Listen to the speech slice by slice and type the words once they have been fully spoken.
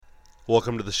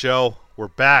Welcome to the show. We're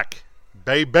back,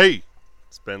 baby.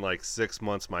 It's been like 6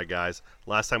 months, my guys.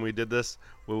 Last time we did this,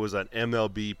 it was an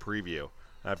MLB preview.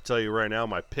 I have to tell you right now,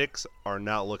 my picks are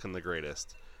not looking the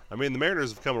greatest. I mean, the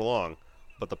Mariners have come along,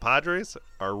 but the Padres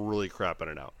are really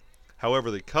crapping it out. However,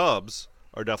 the Cubs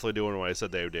are definitely doing what I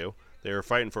said they would do. They are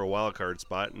fighting for a wild card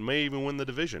spot and may even win the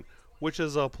division, which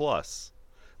is a plus.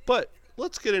 But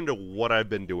let's get into what I've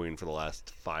been doing for the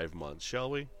last 5 months, shall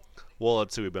we? Well,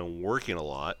 let's see. We've been working a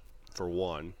lot, for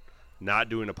one, not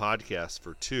doing a podcast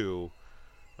for two,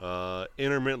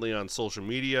 intermittently on social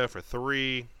media for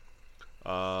three.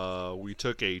 We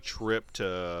took a trip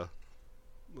to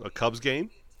a Cubs game.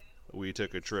 We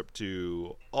took a trip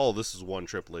to, this is one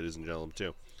trip, ladies and gentlemen,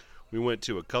 too. We went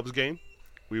to a Cubs game.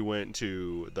 We went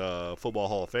to the Football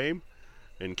Hall of Fame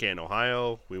in Canton,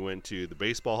 Ohio. We went to the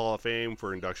Baseball Hall of Fame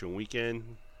for induction weekend.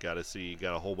 Got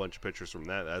a whole bunch of pictures from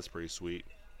that. That's pretty sweet.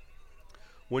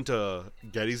 Went to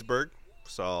Gettysburg,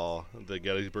 saw the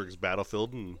Gettysburg's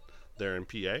battlefield there in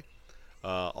PA.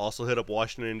 Also hit up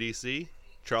Washington, D.C.,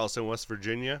 Charleston, West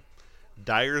Virginia,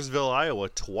 Dyersville, Iowa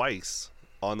twice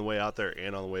on the way out there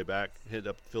and on the way back. Hit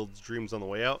up Field's Dreams on the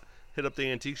way out. Hit up the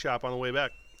antique shop on the way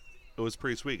back. It was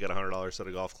pretty sweet. Got a $100 set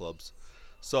of golf clubs.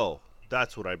 So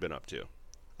that's what I've been up to.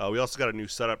 We also got a new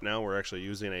setup now. We're actually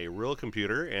using a real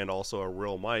computer and also a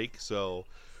real mic. So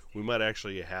we might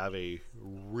actually have a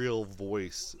real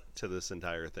voice to this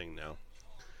entire thing now.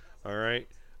 All right.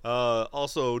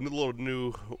 Also, we're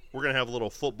going to have a little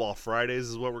Football Fridays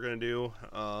is what we're going to do.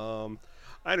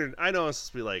 I know it's supposed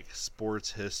to be like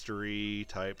sports history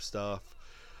type stuff.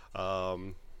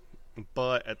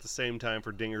 But at the same time,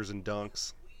 for dingers and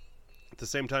dunks, at the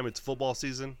same time, it's football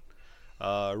season.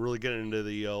 Really getting into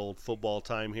the old football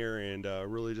time here, and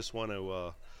really just want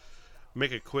to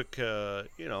make a quick,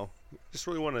 just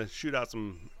really want to shoot out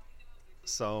some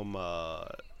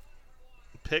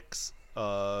picks,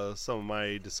 some of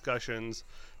my discussions.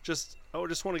 I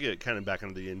just want to get kind of back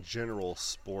into the general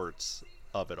sports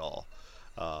of it all.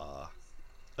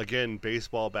 Again,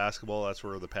 baseball, basketball, that's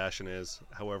where the passion is.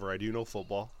 However, I do know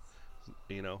football.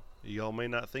 Y'all may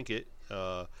not think it.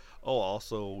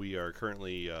 Also, we are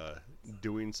currently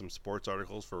doing some sports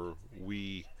articles for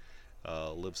We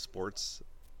Live Sports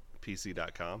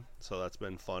PC.com, so that's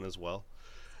been fun as well.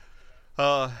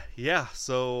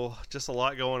 So just a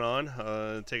lot going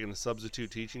on. Taking a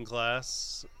substitute teaching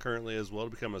class currently as well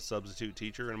to become a substitute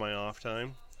teacher in my off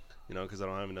time, because I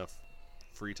don't have enough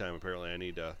free time. Apparently I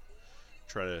need to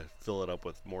try to fill it up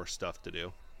with more stuff to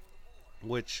do,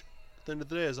 which at the end of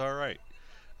the day is all right.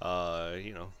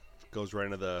 Goes right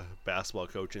into the basketball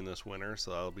coaching this winter, so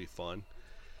that'll be fun.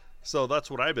 So that's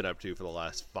what I've been up to for the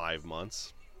last 5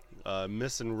 months.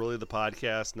 Missing really the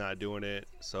podcast, not doing it.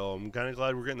 So I'm kind of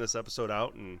glad we're getting this episode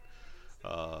out and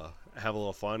have a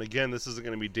little fun. Again, this isn't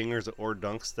going to be dingers or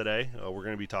dunks today. We're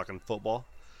going to be talking football,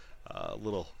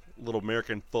 little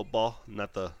American football,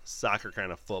 not the soccer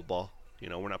kind of football.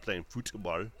 We're not playing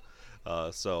football.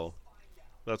 So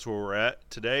that's where we're at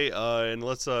today. And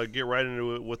let's get right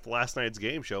into it with last night's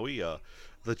game, shall we?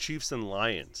 The Chiefs and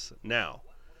Lions. Now,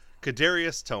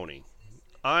 Kadarius Toney.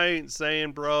 I ain't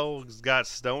saying bro's got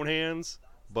stone hands,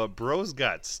 but bro's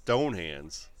got stone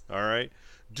hands. All right,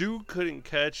 dude couldn't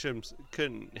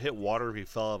hit water if he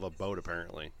fell out of a boat.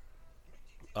 Apparently,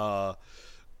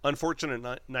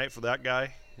 unfortunate night for that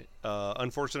guy.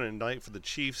 Unfortunate night for the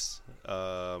Chiefs.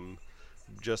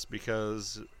 Just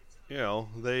because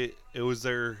it was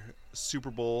their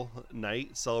Super Bowl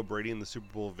night, celebrating the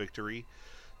Super Bowl victory,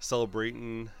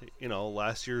 celebrating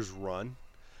last year's run.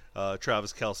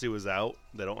 Travis Kelce was out.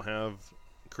 They don't have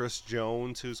Chris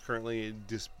Jones, who's currently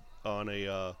on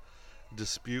a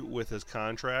dispute with his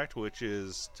contract, which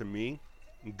is, to me,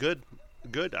 good.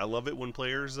 I love it when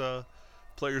players do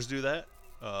that.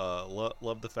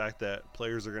 Love the fact that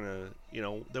players are gonna,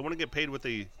 they want to get paid what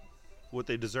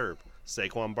they deserve.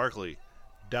 Saquon Barkley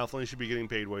definitely should be getting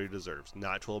paid what he deserves,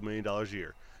 not $12 million a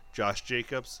year. Josh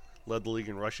Jacobs led the league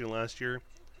in rushing last year,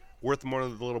 worth a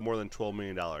little more than $12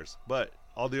 million, but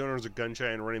all the owners are gun shy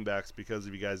and running backs because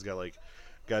if you guys got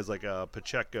guys like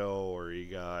Pacheco, or you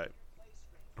got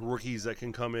rookies that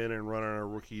can come in and run on a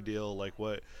rookie deal like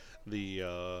what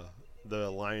the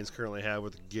Lions currently have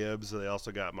with Gibbs. They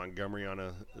also got Montgomery on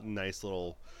a nice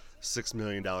little $6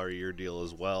 million a year deal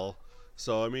as well.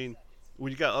 So I mean,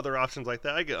 when you got other options like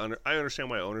that, I understand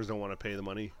why owners don't want to pay the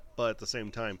money, but at the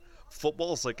same time,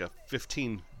 football is like a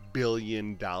 $15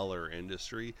 billion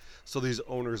industry, so these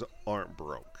owners aren't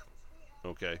broke.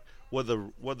 Okay, what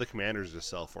the Commanders just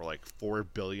sell for, like $4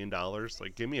 billion?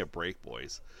 Like, give me a break,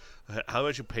 boys. How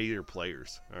about you pay your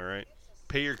players? All right,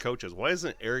 Pay your coaches. Why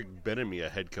isn't Eric Bieniemy a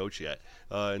head coach yet?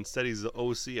 Instead, he's the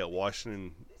OC at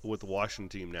Washington with the Washington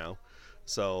team now.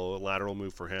 So lateral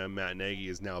move for him. Matt Nagy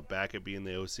is now back at being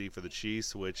the OC for the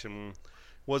Chiefs, which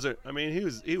wasn't. I mean,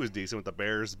 he was decent with the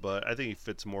Bears, but I think he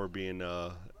fits more being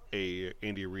a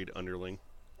Andy Reid underling.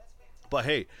 But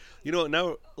hey,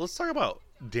 now let's talk about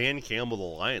Dan Campbell, the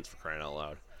Lions, for crying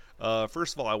out loud.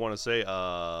 First of all, I want to say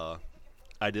I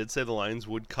did say the Lions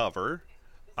would cover.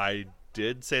 I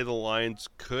did say the Lions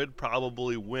could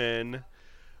probably win.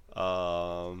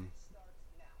 I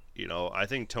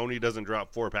think Tony doesn't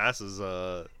drop 4 passes.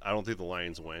 I don't think the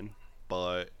Lions win,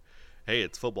 but hey,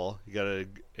 it's football. You gotta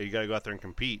go out there and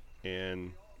compete,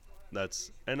 and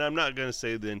I'm not gonna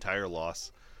say the entire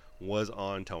loss was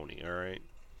on Tony. All right.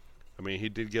 I mean, he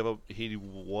did give up. He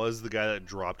was the guy that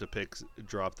dropped the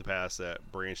pass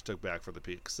that Branch took back for the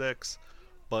pick 6,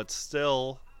 but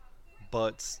still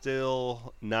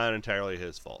not entirely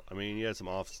his fault. I mean, you had some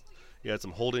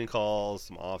holding calls,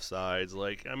 some offsides.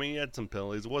 You had some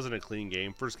penalties. It wasn't a clean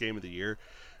game. First game of the year.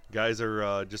 Guys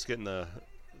are just getting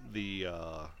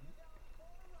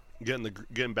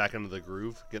getting back into the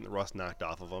groove, getting the rust knocked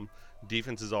off of them.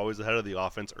 Defense is always ahead of the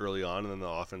offense early on, and then the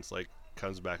offense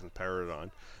comes back and powers it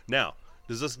on. Now,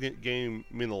 does this game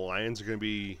mean the Lions are going to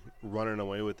be running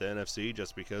away with the NFC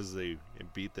just because they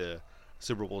beat the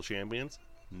Super Bowl champions?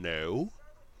 No.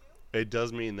 It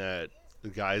does mean that the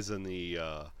guys in the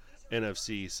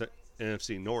NFC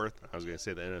North, I was going to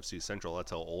say the NFC Central,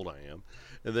 that's how old I am,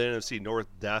 and the NFC North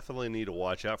definitely need to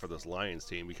watch out for this Lions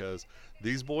team, because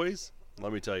these boys,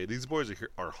 let me tell you, these boys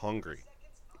are hungry.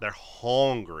 They're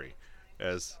hungry,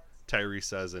 as Tyrese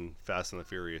says in Fast and the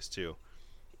Furious 2.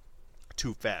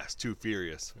 Too fast, too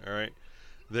furious. All right,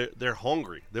 they're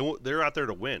hungry. They're out there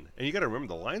to win. And you got to remember,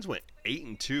 the Lions went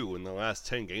 8-2 in the last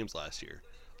 10 games last year.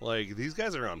 These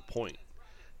guys are on point.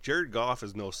 Jared Goff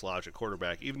is no slouch at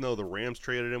quarterback, even though the Rams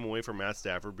traded him away from Matt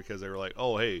Stafford because they were like,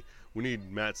 oh, hey, we need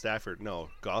Matt Stafford. No,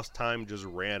 Goff's time just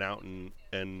ran out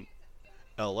in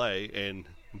L.A., and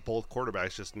both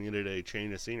quarterbacks just needed a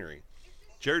change of scenery.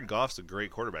 Jared Goff's a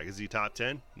great quarterback. Is he top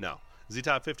 10? No. Is he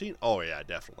top 15? Oh, yeah,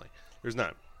 definitely. There's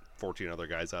not 14 other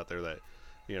guys out there that,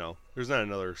 there's not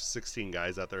another 16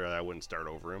 guys out there that I wouldn't start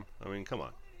over him. I mean, come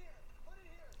on.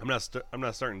 I'm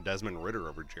not starting Desmond Ridder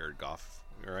over Jared Goff,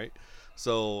 all right?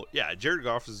 So, yeah, Jared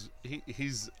Goff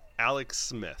he's Alex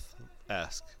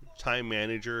Smith-esque. Time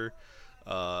manager,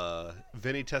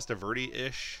 Vinny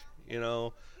Testaverde-ish,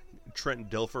 Trent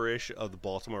Dilfer-ish of the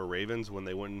Baltimore Ravens when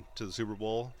they went to the Super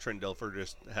Bowl. Trent Dilfer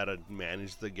just had to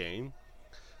manage the game.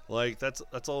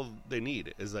 That's all they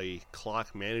need is a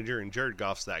clock manager, and Jared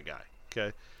Goff's that guy.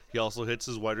 Okay, he also hits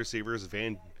his wide receivers.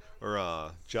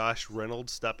 Josh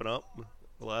Reynolds stepping up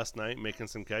last night, making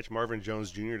some catch. Marvin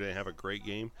Jones Jr. didn't have a great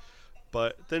game,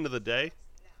 but at the end of the day,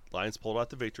 Lions pulled out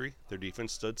the victory. Their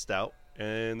defense stood stout,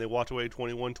 and they walked away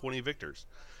 21-20 victors.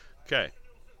 Okay,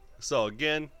 so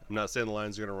again, I'm not saying the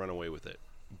Lions are going to run away with it,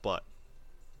 but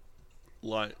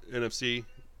NFC,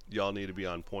 y'all need to be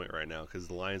on point right now because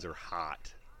the Lions are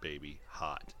hot. Baby,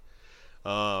 hot.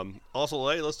 Also,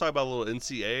 let's talk about a little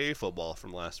NCAA football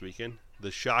from last weekend. The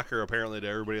shocker, apparently, to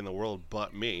everybody in the world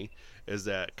but me, is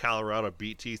that Colorado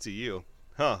beat TCU.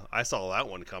 I saw that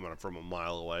one coming from a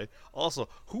mile away. Also,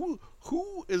 who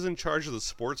is in charge of the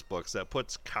sports books that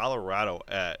puts Colorado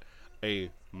at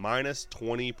a minus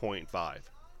 20.5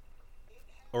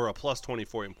 or a plus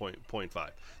 24.5?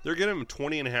 They're getting them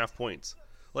 20.5 points.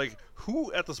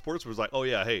 Who at the sports was like, oh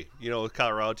yeah, hey,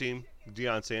 Colorado team,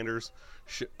 Deion Sanders,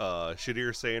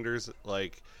 Shadir Sanders,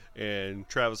 and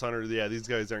Travis Hunter, yeah, these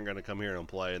guys aren't going to come here and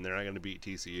play, and they're not going to beat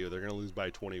TCU. They're going to lose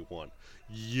by 21.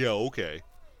 Yeah, okay.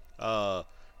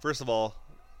 First of all,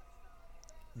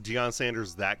 Deion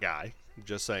Sanders, that guy,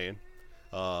 just saying.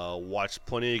 Watched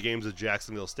plenty of games at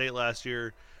Jacksonville State last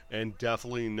year, and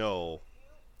definitely know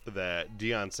that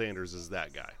Deion Sanders is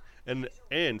that guy.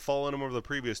 And following him over the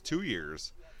previous 2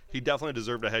 years, he definitely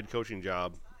deserved a head coaching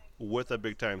job with a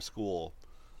big-time school,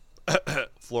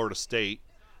 Florida State,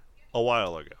 a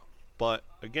while ago. But,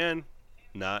 again,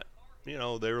 not, they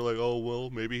were like, oh, well,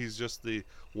 maybe he's just the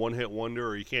one-hit wonder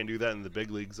or you can't do that in the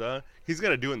big leagues. He's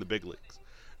going to do it in the big leagues.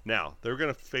 Now, they're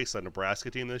going to face a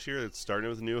Nebraska team this year that's starting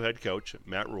with a new head coach,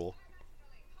 Matt Rule.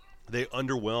 They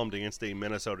underwhelmed against a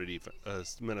Minnesota team.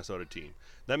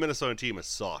 That Minnesota team is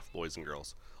soft, boys and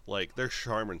girls. They're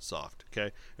Charmin soft,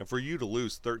 okay? And for you to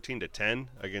lose 13-10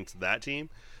 against that team,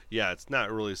 yeah, it's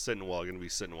not really going to be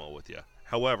sitting well with you.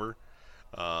 However,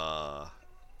 I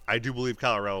do believe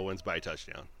Colorado wins by a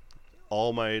touchdown.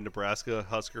 All my Nebraska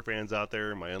Husker fans out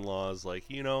there, my in-laws,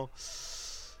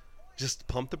 just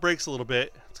pump the brakes a little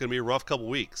bit. It's going to be a rough couple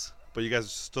weeks. but you guys are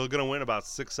still going to win about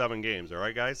 6-7 games. All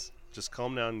right, guys, just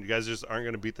calm down. You guys just aren't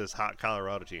going to beat this hot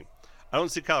Colorado team. I don't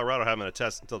see Colorado having a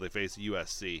test until they face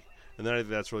USC, and then I think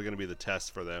that's really going to be the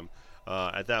test for them.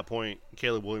 At that point,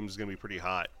 Caleb Williams is going to be pretty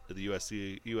hot. The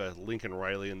Lincoln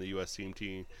Riley and the US team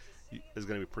is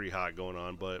going to be pretty hot going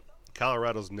on, but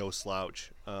Colorado's no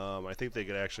slouch. I think they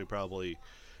could actually probably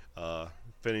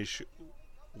finish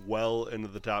well into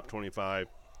the top 25,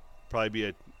 probably be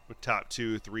a top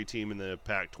 2-3 team in the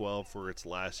Pac-12 for its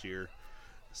last year.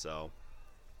 So,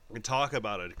 and talk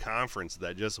about a conference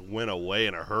that just went away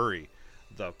in a hurry.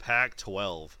 The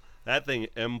Pac-12. That thing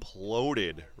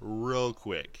imploded real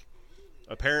quick.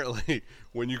 Apparently,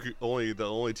 when the only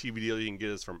TV deal you can get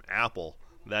is from Apple,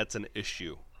 that's an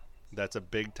issue. That's a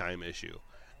big time issue.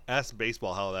 Ask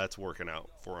baseball how that's working out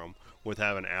for them with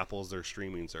having Apple as their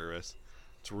streaming service.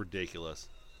 It's ridiculous.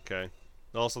 Okay.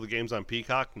 Also, the games on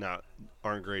Peacock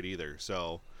aren't great either.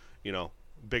 So,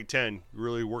 Big Ten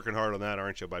really working hard on that,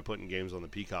 aren't you? By putting games on the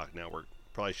Peacock network.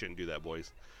 Probably shouldn't do that,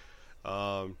 boys.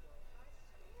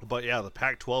 But yeah, the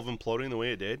Pac-12 imploding the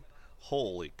way it did.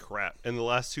 Holy crap. And the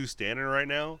last two standing right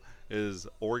now is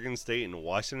Oregon State and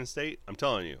Washington State. I'm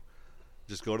telling you,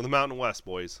 just go to the Mountain West,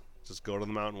 boys. Just go to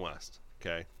the Mountain West.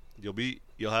 Okay. You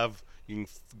can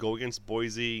go against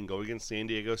Boise, you can go against San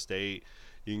Diego State,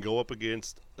 you can go up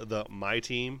against my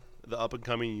team, the up and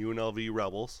coming UNLV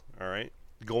Rebels. All right.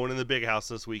 Going in the big house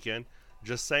this weekend.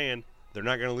 Just saying, they're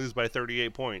not going to lose by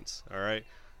 38 points. All right.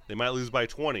 They might lose by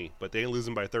 20, but they ain't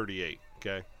losing by 38.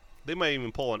 Okay. They might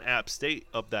even pull an App State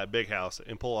up that big house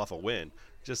and pull off a win.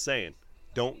 Just saying,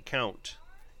 don't count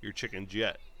your chickens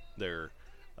yet. They're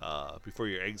before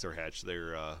your eggs are hatched.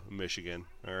 They're Michigan,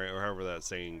 all right, or however that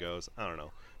saying goes. I don't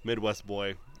know. Midwest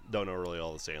boy, don't know really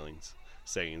all the sayings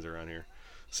around here.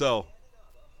 So,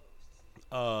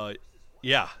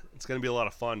 yeah, it's gonna be a lot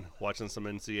of fun watching some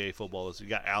NCAA football. You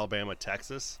got Alabama,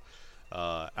 Texas.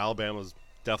 Alabama's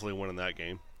definitely winning that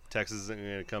game. Texas isn't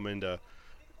gonna come into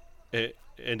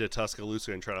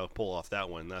Tuscaloosa and try to pull off that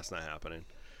one. That's not happening.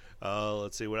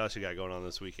 Let's see what else you got going on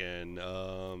this weekend.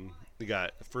 You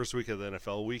got the first week of the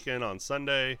NFL weekend on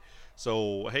Sunday.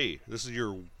 So, hey, this is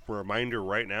your reminder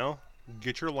right now.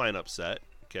 Get your lineup set,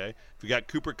 okay? If you got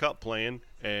Cooper Kupp playing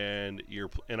and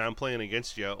I'm playing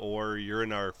against you, or you're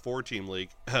in our 4-team league,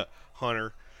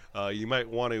 Hunter, you might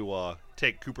want to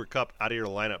take Cooper Kupp out of your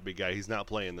lineup, big guy. He's not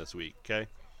playing this week, okay?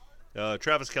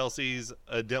 Travis Kelce's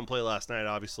didn't play last night,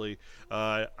 obviously.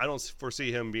 I don't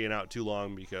foresee him being out too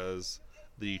long because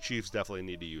the Chiefs definitely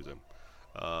need to use him.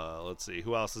 Let's see.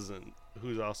 Who else is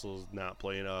not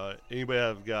playing? Anybody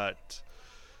have got...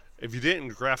 If you did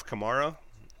not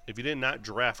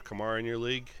draft Kamara in your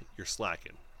league, you're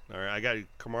slacking. All right, I got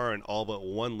Kamara in all but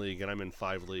one league, and I'm in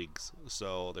 5 leagues.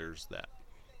 So there's that.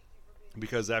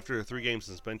 Because after a 3-game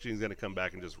suspension, he's going to come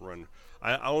back and just run.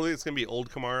 I don't think it's going to be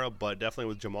old Kamara, but definitely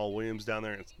with Jamal Williams down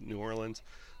there in New Orleans,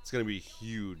 it's going to be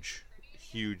huge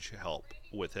help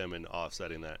with him in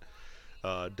offsetting that.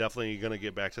 Definitely going to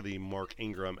get back to the Mark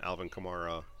Ingram, Alvin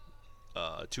Kamara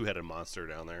two-headed monster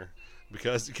down there.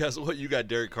 Because guess what? You got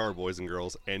Derek Carr, boys and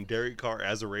girls. And Derek Carr,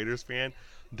 as a Raiders fan,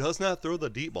 does not throw the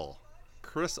deep ball.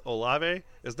 Chris Olave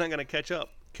is not going to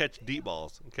catch deep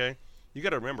balls, okay? You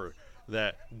got to remember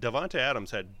that Davante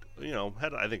Adams had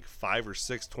I think 5 or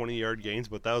 6 20-yard gains,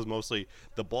 but that was mostly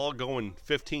the ball going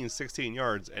 15, 16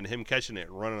 yards and him catching it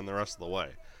and running the rest of the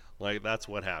way. Like, that's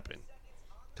what happened.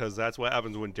 Because that's what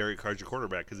happens when Derek Carr's your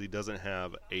quarterback, because he doesn't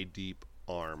have a deep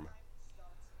arm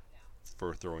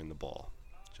for throwing the ball.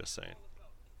 Just saying.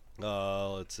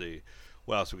 Let's see.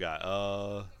 What else we got?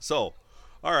 All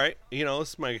right. This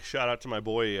is my shout out to my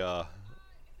boy.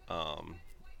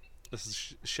 This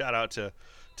is shout out to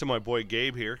my boy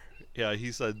Gabe here. Yeah,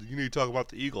 he said, you need to talk about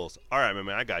the Eagles. All right, my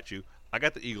man, I got you. I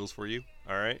got the Eagles for you.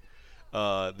 All right.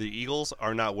 The Eagles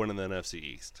are not winning the NFC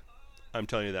East. I'm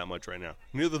telling you that much right now.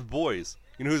 Neither the boys.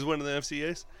 You know who's winning the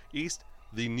NFC East?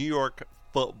 The New York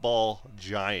Football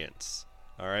Giants.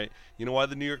 All right. You know why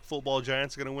the New York Football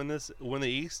Giants are going to win the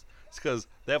East? It's because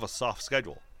they have a soft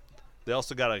schedule. They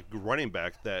also got a running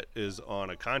back that is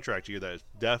on a contract year that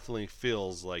definitely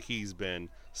feels like he's been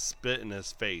spit in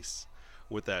his face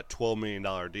with that $12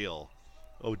 million deal.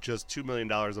 Oh, just $2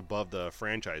 million above the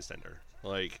franchise tender.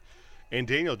 And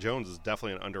Daniel Jones is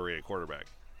definitely an underrated quarterback.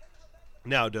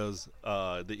 Now, does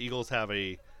the Eagles have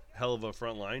a hell of a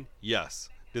front line? Yes.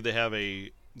 Did they have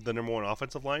the number 1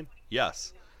 offensive line?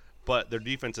 Yes. But their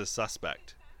defense is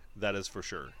suspect. That is for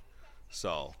sure.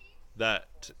 So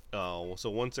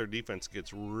once their defense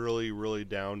gets really, really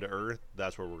down to earth,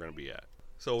 that's where we're going to be at.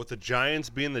 So with the Giants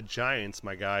being the Giants,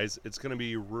 my guys, it's going to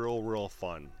be real, real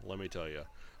fun. Let me tell you.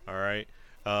 All right.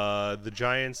 The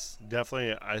Giants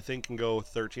definitely, I think, can go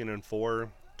 13-4,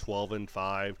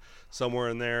 12-5, somewhere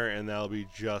in there, and that'll be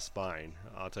just fine.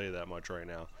 I'll tell you that much right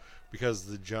now, because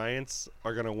the Giants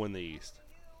are going to win the East.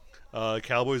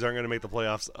 Cowboys aren't going to make the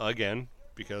playoffs again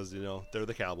because they're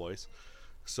the Cowboys.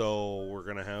 So we're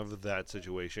going to have that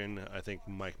situation. I think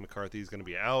Mike McCarthy is going to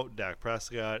be out. Dak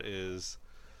Prescott is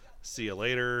see you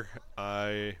later.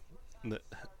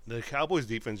 The Cowboys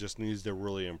defense just needs to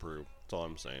really improve. That's all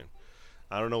I'm saying.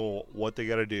 I don't know what they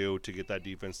got to do to get that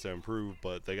defense to improve,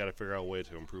 but they got to figure out a way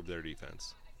to improve their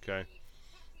defense. Okay.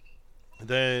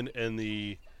 Then in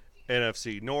the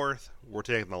NFC North, we're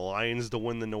taking the Lions to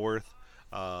win the North.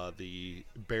 The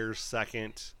Bears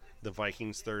second, the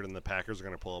Vikings third, and the Packers are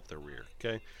going to pull up their rear.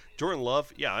 Okay. Jordan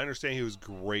Love, yeah, I understand he was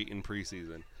great in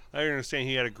preseason. I understand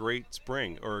he had a great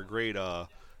spring or a great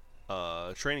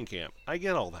training camp. I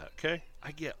get all that. Okay.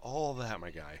 I get all that,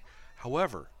 my guy.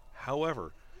 However,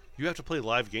 you have to play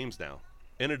live games now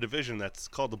in a division that's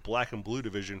called the Black and Blue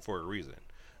division for a reason,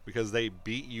 because they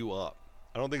beat you up.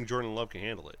 I don't think Jordan Love can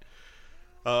handle it.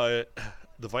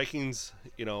 The Vikings,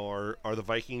 are the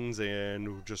Vikings,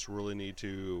 and just really need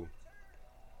to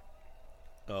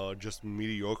just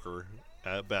mediocre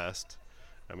at best.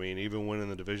 I mean, even winning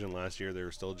the division last year, they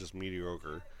were still just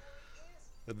mediocre.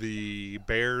 The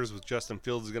Bears with Justin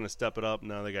Fields is going to step it up.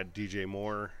 Now they got DJ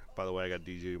Moore. By the way, I got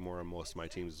DJ Moore on most of my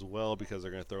teams as well because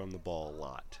they're going to throw him the ball a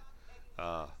lot.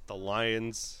 The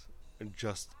Lions,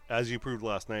 just as you proved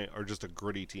last night, are just a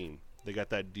gritty team. They got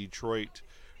that Detroit,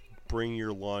 bring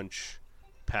your lunch,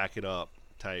 pack it up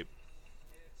type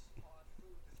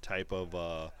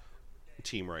of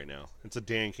team right now. It's a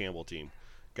Dan Campbell team.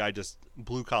 Guy just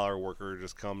blue collar worker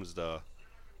just comes to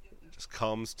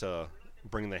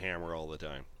bring the hammer all the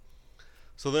time.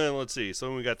 So then let's see. So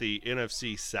then we got the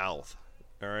NFC South.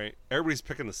 All right, everybody's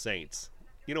picking the Saints.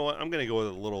 You know what? I'm going to go with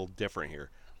a little different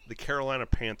here. The Carolina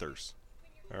Panthers.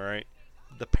 All right,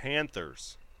 the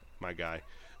Panthers, my guy.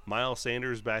 Miles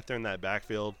Sanders back there in that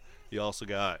backfield. You also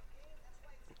got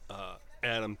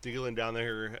Adam Thielen down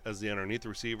there as the underneath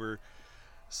receiver.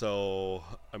 So,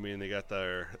 I mean, they got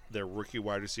their rookie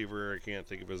wide receiver. I can't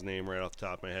think of his name right off the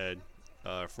top of my head.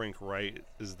 Frank Wright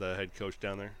is the head coach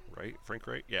down there, right? Frank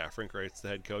Wright? Yeah, Frank Wright's the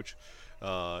head coach.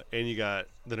 And you got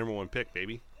the number one pick,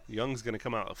 baby. Young's going to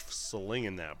come out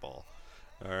slinging that ball.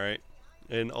 All right?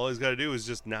 And all he's got to do is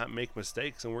just not make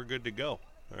mistakes, and we're good to go.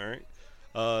 All right?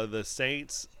 The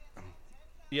Saints,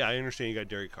 yeah, I understand you got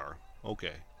Derek Carr.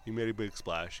 Okay. You made a big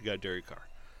splash. You got Derek Carr.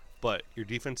 But your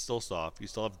defense is still soft. You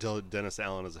still have Dennis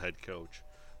Allen as a head coach.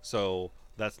 So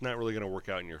that's not really going to work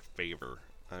out in your favor.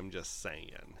 I'm just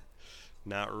saying.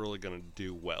 Not really going to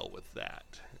do well with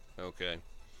that. Okay.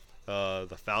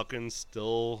 The Falcons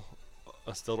still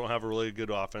don't have a really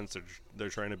good offense. They're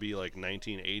trying to be like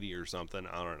 1980 or something.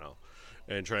 I don't know.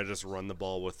 And try to just run the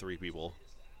ball with three people,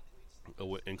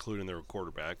 including their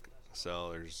quarterback.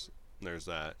 So there's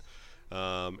that.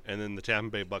 And then the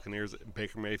Tampa Bay Buccaneers,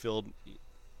 Baker Mayfield,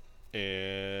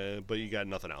 but you got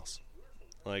nothing else.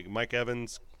 Like Mike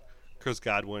Evans, Chris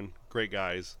Godwin, great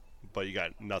guys, but you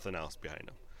got nothing else behind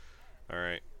them. All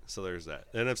right, so there's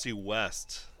that. The NFC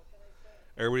West,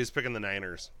 everybody's picking the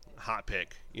Niners. Hot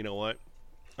pick. You know what?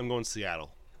 I'm going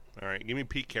Seattle. All right, give me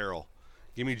Pete Carroll.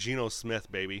 Give me Geno Smith,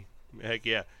 baby. Heck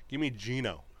yeah. Give me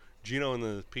Geno. Geno in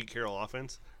the Pete Carroll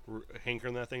offense,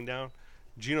 hankering that thing down.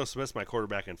 Geno Smith's my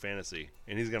quarterback in fantasy,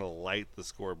 and he's going to light the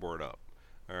scoreboard up.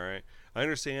 All right. I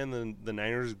understand the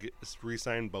Niners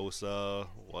re-signed Bosa,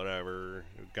 whatever.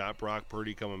 Got Brock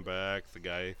Purdy coming back. The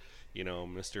guy,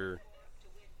 Mr.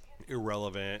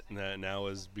 Irrelevant, and that now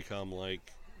has become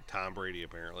like Tom Brady,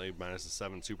 apparently, minus the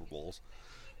 7 Super Bowls.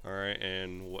 All right.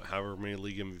 And however many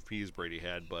league MVPs Brady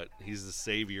had, but he's the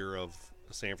savior of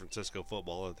San Francisco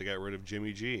football that they got rid of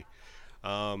Jimmy G.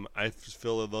 I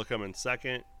feel that they'll come in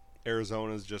second.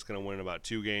 Arizona's just going to win about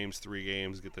 2 games, 3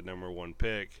 games, get the number 1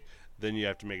 pick. Then you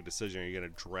have to make a decision. Are you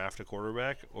going to draft a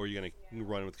quarterback, or are you going to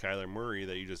run with Kyler Murray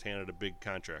that you just handed a big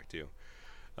contract to?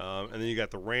 And then you got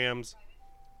the Rams,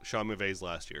 Sean McVay's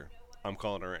last year. I'm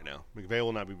calling it right now. McVay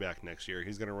will not be back next year.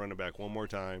 He's going to run it back one more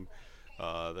time.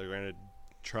 They're going to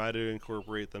try to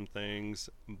incorporate them things,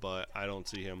 but I don't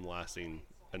see him lasting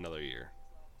another year.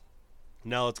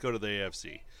 Now let's go to the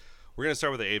AFC. We're going to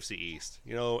start with the AFC East.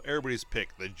 Everybody's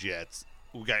picked the Jets.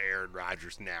 We got Aaron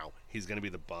Rodgers now. He's going to be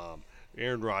the bomb.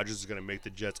 Aaron Rodgers is going to make the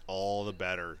Jets all the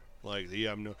better. Like,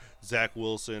 Zach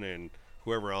Wilson and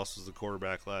whoever else was the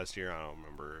quarterback last year. I don't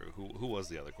remember. Who was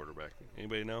the other quarterback?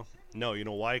 Anybody know? No, you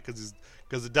know why?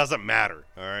 Because it doesn't matter,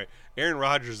 all right? Aaron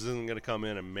Rodgers isn't going to come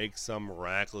in and make some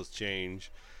miraculous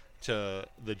change to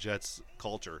the Jets'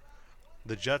 culture.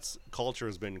 The Jets' culture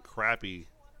has been crappy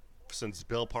since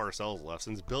Bill Parcells left,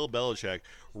 since Bill Belichick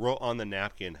wrote on the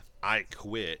napkin, "I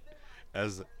quit,"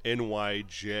 as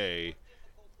NYJHC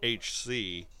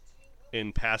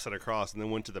and pass it across, and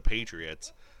then went to the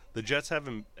Patriots. The Jets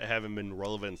haven't been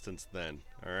relevant since then.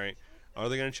 All right, are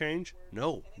they going to change?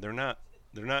 No, they're not.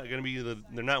 They're not going to be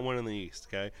they're not winning the East.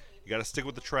 Okay, you got to stick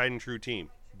with the tried and true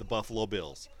team, the Buffalo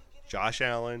Bills. Josh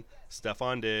Allen,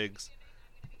 Stephon Diggs,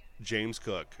 James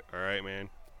Cook. All right, man,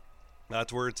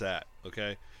 that's where it's at.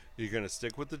 Okay, you're going to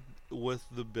stick with the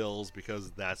Bills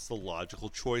because that's the logical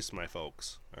choice, my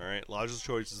folks. All right, logical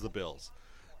choice is the Bills.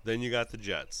 Then you got the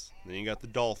Jets. Then you got the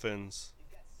Dolphins.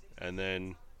 And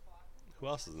then, who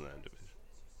else is in that division?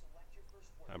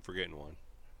 I'm forgetting one,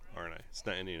 aren't I? It's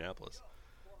not Indianapolis.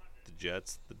 The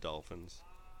Jets, the Dolphins,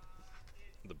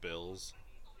 the Bills.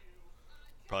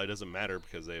 Probably doesn't matter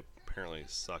because they apparently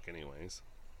suck anyways.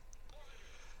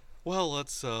 Well,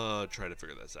 let's try to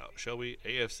figure this out, shall we?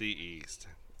 AFC East.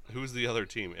 Who's the other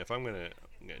team? If I'm gonna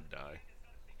die,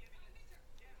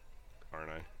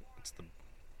 aren't I? It's the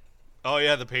Oh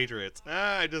yeah, the Patriots.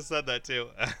 I just said that too.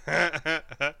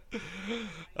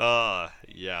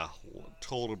 Yeah,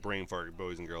 total brain fart,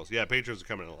 boys and girls. Yeah, Patriots are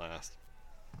coming in last.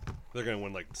 They're gonna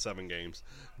win like 7 games.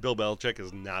 Bill Belichick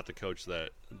is not the coach that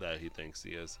he thinks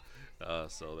he is.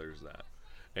 So there's that.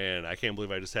 And I can't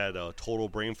believe I just had a total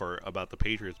brain fart about the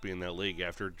Patriots being in that league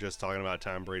after just talking about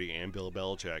Tom Brady and Bill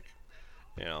Belichick.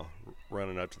 You know,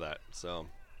 running up to that. So,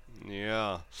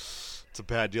 yeah, it's a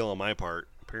bad deal on my part.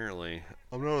 Apparently,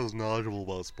 I'm not as knowledgeable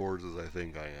about sports as I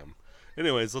think I am.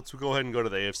 Anyways, let's go ahead and go to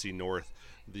the AFC North,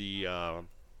 the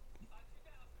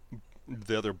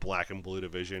other black and blue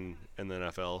division in the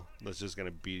NFL. That's just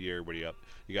gonna beat everybody up.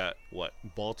 You got what?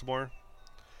 Baltimore,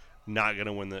 not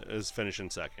gonna win is finishing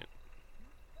second.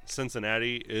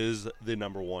 Cincinnati is the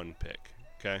number 1 pick.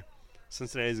 Okay,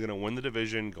 Cincinnati's gonna win the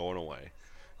division going away.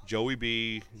 Joey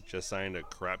B just signed a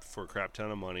crap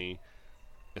ton of money.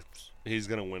 He's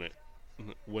gonna win it.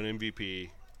 Win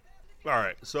MVP. All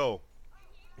right, so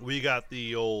we got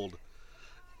the old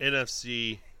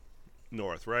NFC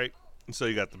North, right? So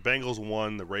you got the Bengals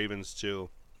 1, the Ravens 2,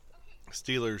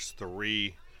 Steelers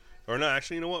 3, or no,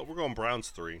 actually, you know what? We're going Browns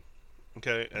 3,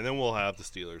 okay, and then we'll have the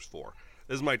Steelers 4.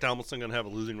 Is Mike Tomlinson going to have a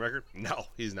losing record? No,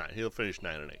 he's not. He'll finish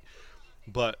 9-8.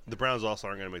 But the Browns also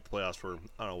aren't going to make the playoffs for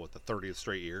the 30th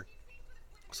straight year,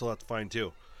 so that's fine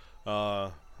too.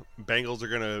 Bengals are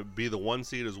going to be the 1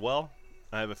 seed as well,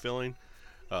 I have a feeling.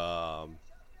 And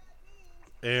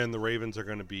the Ravens are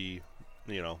going to be,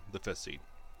 the 5th seed.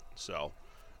 So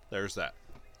there's that.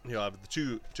 You'll have the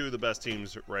two of the best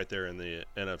teams right there in the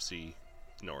NFC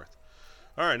North.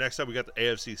 All right, next up we got the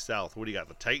AFC South. What do you got?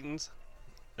 The Titans.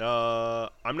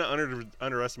 I'm not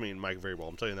underestimating Mike Vrabel.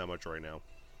 I'm telling you that much right now.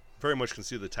 Very much can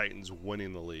see the Titans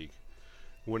winning the league,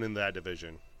 winning that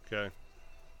division. Okay,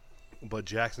 but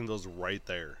Jacksonville's right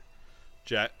there.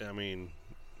 Doug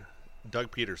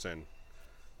Peterson,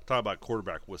 talk about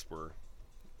quarterback whisperer.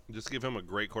 Just give him a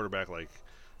great quarterback like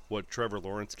what Trevor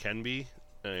Lawrence can be,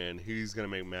 and he's going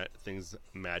to make things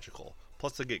magical.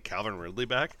 Plus, to get Calvin Ridley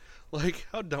back, like,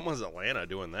 how dumb was Atlanta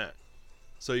doing that?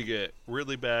 So you get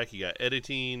Ridley back, you got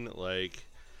editing, like,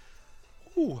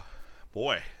 whew,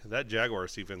 boy, that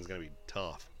Jaguars defense is going to be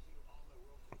tough.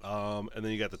 And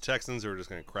then you got the Texans who are just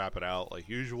going to crap it out like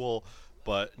usual,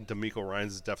 but DeMeco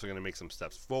Ryans is definitely going to make some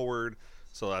steps forward.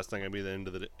 So that's not going to be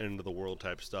the end of the world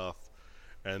type stuff.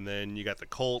 And then you got the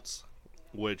Colts,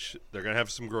 which they're going to have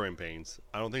some growing pains.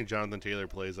 I don't think Jonathan Taylor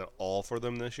plays at all for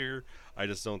them this year. I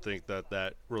just don't think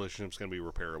that relationship's going to be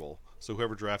repairable. So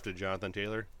whoever drafted Jonathan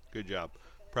Taylor, good job.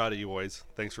 Proud of you boys.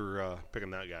 Thanks for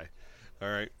picking that guy. All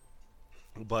right.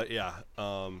 But, yeah,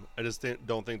 I just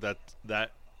don't think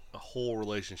that whole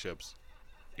relationship's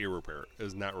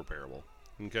is not repairable.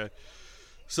 Okay?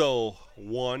 So,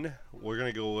 1, we're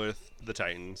going to go with the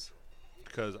Titans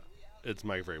because it's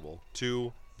Mike Vrabel.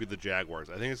 2, be the Jaguars.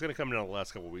 I think it's going to come down the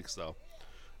last couple of weeks, though.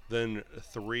 Then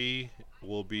 3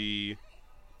 will be,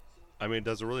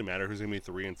 does it really matter who's going to be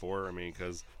 3 and 4?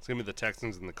 Because it's going to be the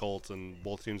Texans and the Colts, and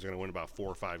both teams are going to win about 4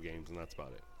 or 5 games, and that's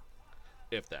about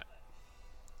it. If that.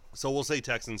 So we'll say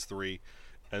Texans 3,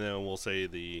 and then we'll say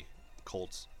the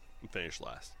Colts finish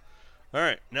last. All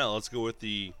right, now let's go with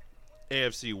the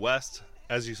AFC West.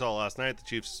 As you saw last night, the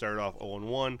Chiefs started off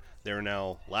 0-1. They're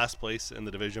now last place in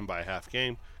the division by a half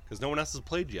game because no one else has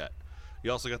played yet.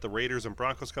 You also got the Raiders and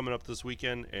Broncos coming up this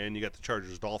weekend, and you got the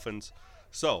Chargers Dolphins.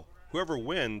 So whoever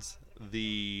wins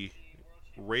the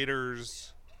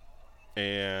Raiders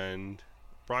and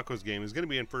Broncos game is going to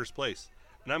be in first place.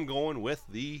 And I'm going with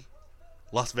the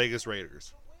Las Vegas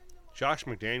Raiders. Josh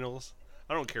McDaniels,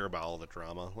 I don't care about all the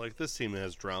drama. Like, this team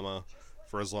has drama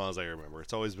for as long as I remember.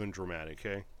 It's always been dramatic,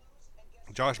 okay?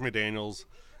 Josh McDaniels,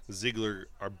 Ziegler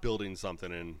are building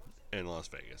something in Las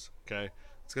Vegas. Okay,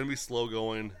 it's gonna be slow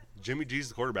going. Jimmy G's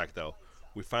the quarterback though.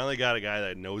 We finally got a guy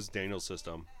that knows Daniel's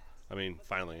system. I mean,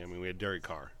 finally. I mean, we had Derek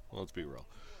Carr. Well, let's be real.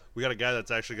 We got a guy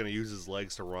that's actually going to use his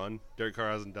legs to run. Derek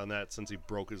Carr hasn't done that since he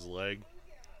broke his leg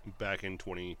back in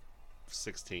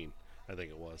 2016. I think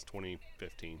it was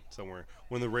 2015 somewhere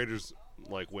when the Raiders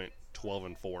like went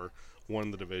 12-4,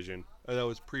 won the division. That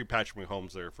was pre Patrick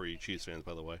Mahomes there for you Chiefs fans,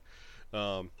 by the way.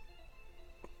 Um,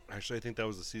 Actually, I think that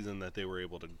was the season that they were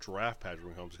able to draft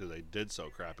Patrick Mahomes because they did so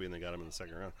crappy and they got him in the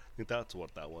second round. I think that's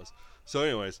what that was. So,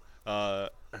 anyways, are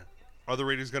the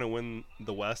Raiders going to win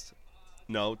the West?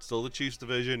 No, it's still the Chiefs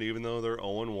division, even though they're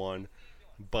 0-1.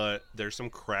 But there's some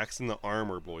cracks in the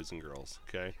armor, boys and girls.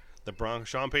 Okay,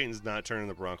 Sean Payton's not turning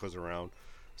the Broncos around.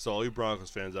 So, all you Broncos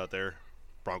fans out there,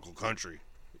 Bronco country,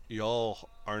 y'all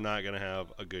are not going to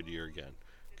have a good year again.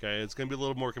 Okay, it's going to be a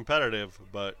little more competitive,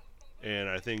 and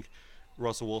I think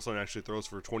Russell Wilson actually throws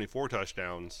for 24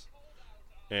 touchdowns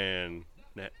and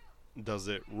does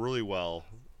it really well.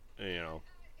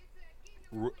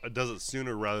 Does it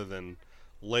sooner rather than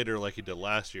later like he did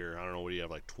last year. I don't know what he had,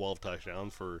 like 12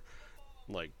 touchdowns for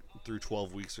like through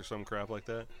 12 weeks or some crap like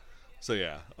that. So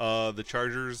yeah, the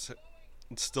Chargers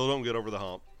still don't get over the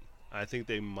hump. I think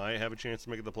they might have a chance to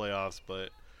make it the playoffs, but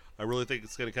I really think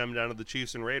it's going to come down to the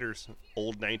Chiefs and Raiders.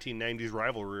 Old 1990s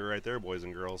rivalry right there, boys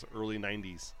and girls. Early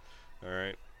 90s. All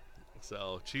right.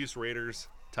 So Chiefs, Raiders,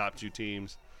 top two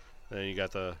teams. Then you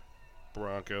got the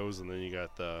Broncos, and then you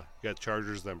got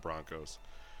Chargers, then Broncos.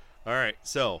 All right.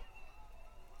 So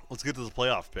let's get to the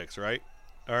playoff picks, right?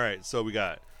 All right. So we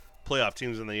got playoff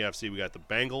teams in the AFC. We got the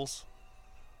Bengals.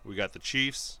 We got the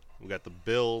Chiefs. We got the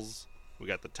Bills. We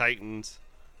got the Titans.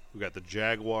 We got the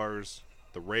Jaguars,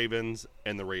 the Ravens,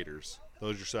 and the Raiders.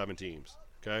 Those are your 7 teams.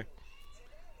 Okay.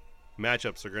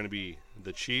 Matchups are going to be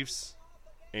the Chiefs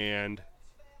and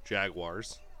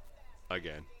Jaguars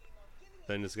again.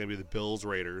 Then it's going to be the Bills,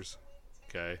 Raiders.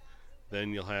 Okay.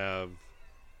 Then you'll have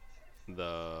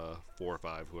the 4 or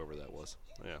 5, whoever that was.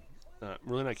 Yeah. I'm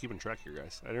really not keeping track here,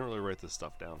 guys. I didn't really write this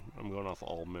stuff down. I'm going off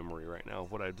all memory right now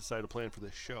of what I decided to plan for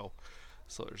this show.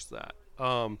 So there's that.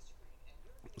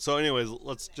 So anyways,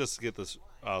 let's just get this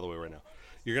out of the way right now.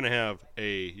 You'll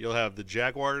have the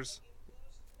Jaguars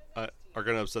are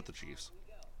going to upset the Chiefs.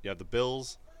 You have the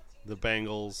Bills, the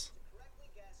Bengals,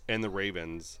 and the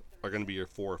Ravens are going to be your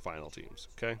 4 final teams,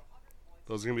 okay?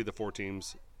 Those are going to be the 4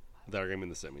 teams that are going to be in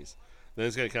the semis. Then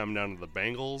it's going to come down to the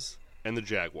Bengals and the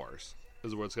Jaguars. This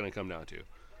is what it's going to come down to.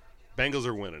 Bengals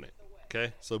are winning it,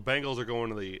 okay? So Bengals are going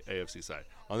to the AFC side.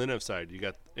 On the NFC side,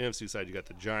 you got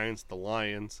the Giants, the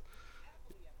Lions,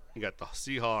 you got the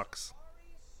Seahawks,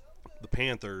 the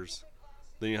Panthers,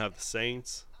 then you have the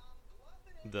Saints,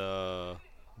 the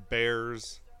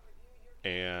Bears,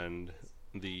 and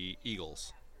the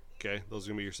Eagles. Okay, those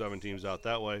are gonna be your 7 teams out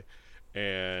that way,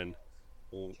 and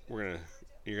you're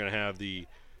gonna have the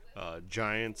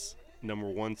Giants number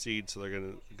 1 seed, so they're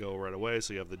gonna go right away.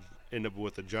 So you have end up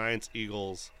with the Giants,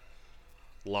 Eagles,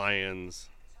 Lions,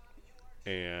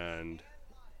 and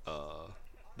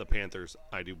the Panthers.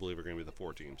 I do believe are gonna be the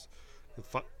 4 teams.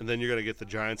 And then you're going to get the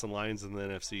Giants and Lions in the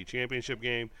NFC Championship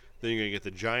game. Then you're going to get the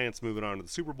Giants moving on to the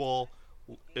Super Bowl,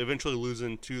 eventually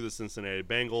losing to the Cincinnati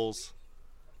Bengals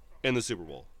in the Super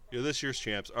Bowl. This year's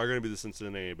champs are going to be the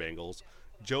Cincinnati Bengals.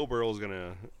 Joe Burrow is going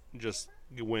to just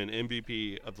win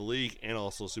MVP of the league and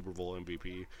also Super Bowl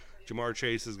MVP. Jamar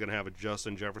Chase is going to have a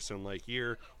Justin Jefferson-like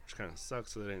year, which kind of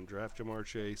sucks that I didn't draft Jamar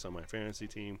Chase on my fantasy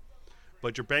team.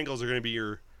 But your Bengals are going to be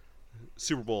your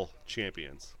Super Bowl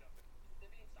champions.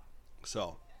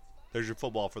 So, there's your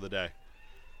football for the day.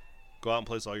 Go out and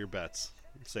place all your bets.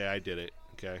 Say I did it,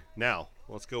 okay? Now,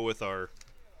 let's go with we're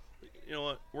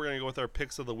going to go with our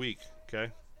picks of the week,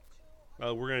 okay?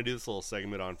 We're going to do this little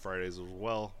segment on Fridays as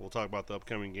well. We'll talk about the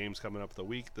upcoming games coming up the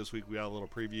week. This week we got a little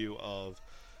preview of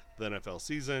the NFL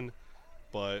season,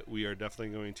 but we are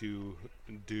definitely going to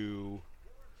do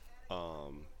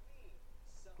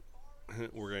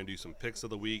we're going to do some picks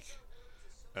of the week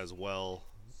as well,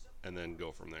 and then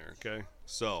go from there, okay?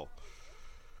 So,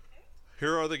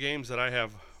 here are the games that I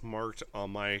have marked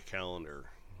on my calendar,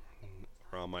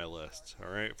 or on my list,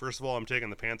 all right? First of all, I'm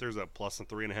taking the Panthers at plus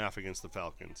 3.5 against the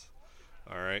Falcons,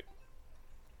 all right?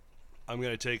 I'm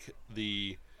going to take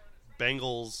the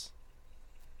Bengals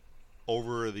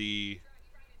over the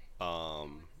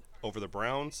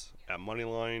Browns at money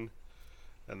line,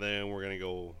 and then we're going to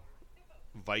go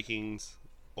Vikings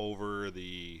over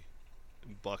the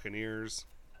Buccaneers.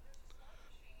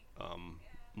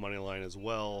 Money line as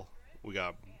well. We're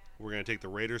going to take the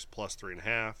Raiders plus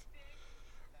 3.5.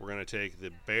 We're going to take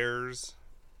the Bears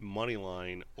money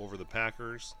line over the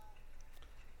Packers.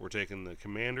 We're taking the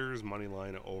Commanders money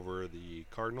line over the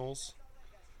Cardinals.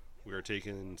 We are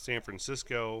taking San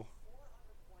Francisco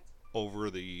over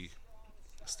the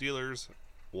Steelers.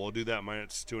 We'll do that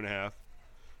minus 2.5.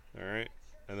 All right.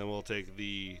 And then we'll take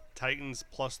the Titans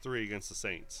 +3 against the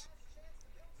Saints.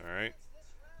 All right.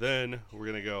 Then we're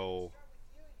going to go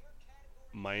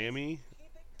Miami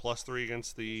 +3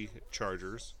 against the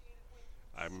Chargers.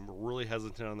 I'm really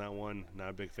hesitant on that one. Not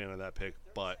a big fan of that pick,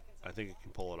 but I think it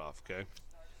can pull it off, okay?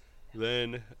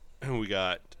 Then we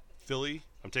got Philly.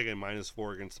 I'm taking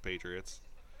 -4 against the Patriots,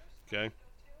 okay?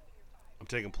 I'm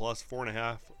taking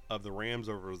 +4.5 of the Rams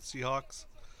over the Seahawks.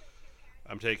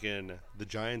 I'm taking the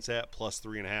Giants at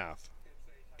 +3.5,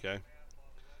 okay?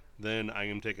 Then I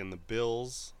am taking the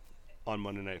Bills on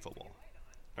Monday Night Football,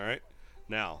 all right?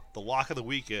 Now, the lock of the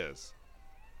week is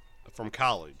from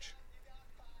college.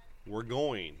 We're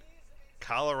going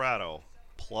Colorado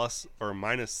plus or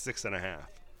 -6.5.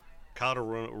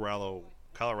 Colorado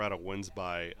wins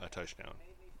by a touchdown.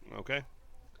 Okay?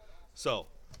 So,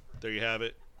 there you have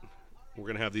it. We're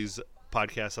going to have these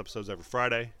podcast episodes every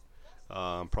Friday.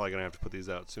 I'm probably going to have to put these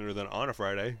out sooner than on a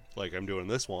Friday, like I'm doing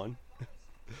this one.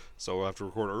 So we'll have to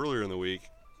record earlier in the week.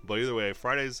 But either way,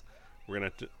 Fridays, we're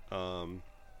going to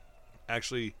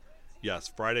actually, yes,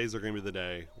 Fridays are going to be the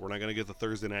day. We're not going to get the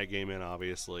Thursday night game in,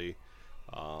 obviously.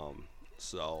 But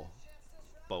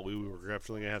we were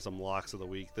definitely going to have some locks of the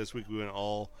week. This week we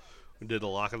did the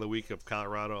lock of the week of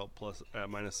Colorado plus at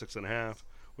 -6.5.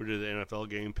 We did the NFL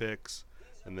game picks.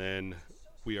 And then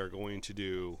we are going to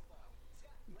do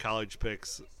college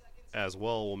picks as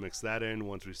well. We'll mix that in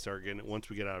once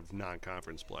we get out of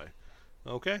non-conference play.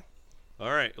 Okay?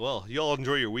 All right. Well, y'all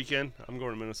enjoy your weekend. I'm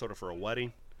going to Minnesota for a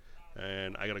wedding.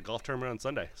 And I got a golf tournament on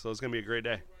Sunday, so it's going to be a great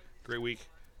day. Great week.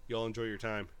 Y'all enjoy your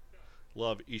time.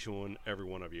 Love each and every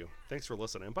one of you. Thanks for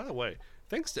listening. And by the way,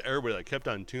 thanks to everybody that kept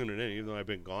on tuning in, even though I've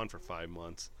been gone for 5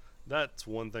 months. That's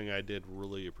one thing I did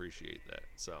really appreciate that.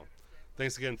 So,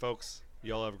 thanks again, folks.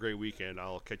 Y'all have a great weekend.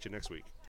 I'll catch you next week.